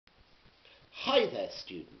Hi there,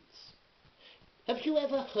 students. Have you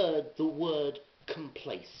ever heard the word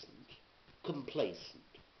complacent? Complacent.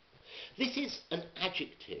 This is an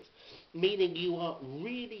adjective meaning you are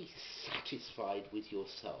really satisfied with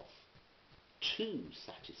yourself. Too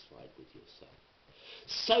satisfied with yourself.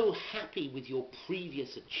 So happy with your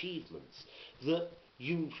previous achievements that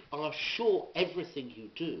you are sure everything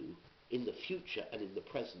you do in the future and in the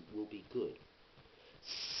present will be good.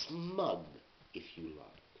 Smug, if you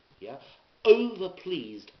like, yeah?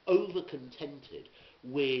 Overpleased, overcontented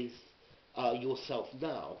with yourself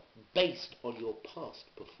now based on your past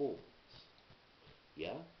performance,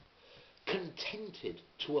 yeah? Contented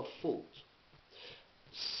to a fault.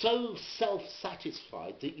 So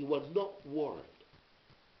self-satisfied that you are not worried.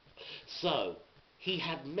 So, he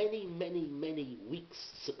had many weeks'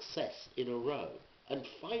 success in a row, and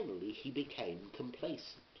finally he became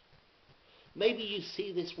complacent. Maybe you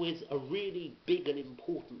see this with a really big and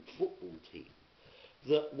important football team,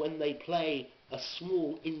 that when they play a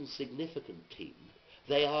small, insignificant team,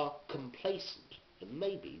 they are complacent, and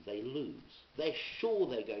maybe they lose. They're sure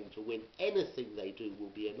they're going to win. Anything they do will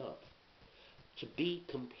be enough. To be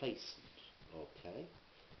complacent, okay?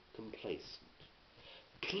 Complacent.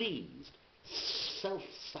 Pleased,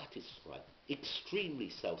 self-satisfied, extremely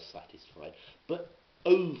self-satisfied, but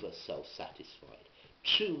over-self-satisfied.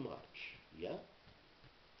 Too much, yeah?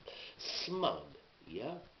 Smug,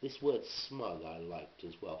 yeah? This word smug I liked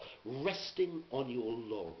as well. Resting on your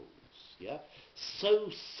laurels, yeah? So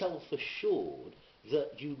self-assured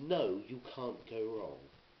that you know you can't go wrong.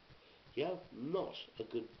 Yeah? Not a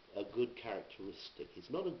good characteristic. It's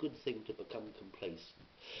not a good thing to become complacent.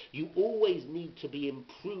 You always need to be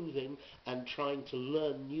improving and trying to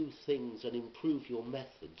learn new things and improve your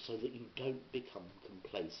methods so that you don't become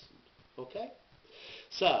complacent. Okay?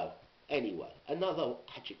 So, anyway, another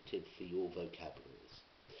adjective for your vocabularies.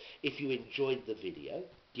 If you enjoyed the video,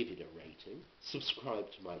 give it a rating,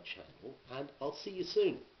 subscribe to my channel, and I'll see you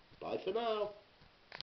soon. Bye for now.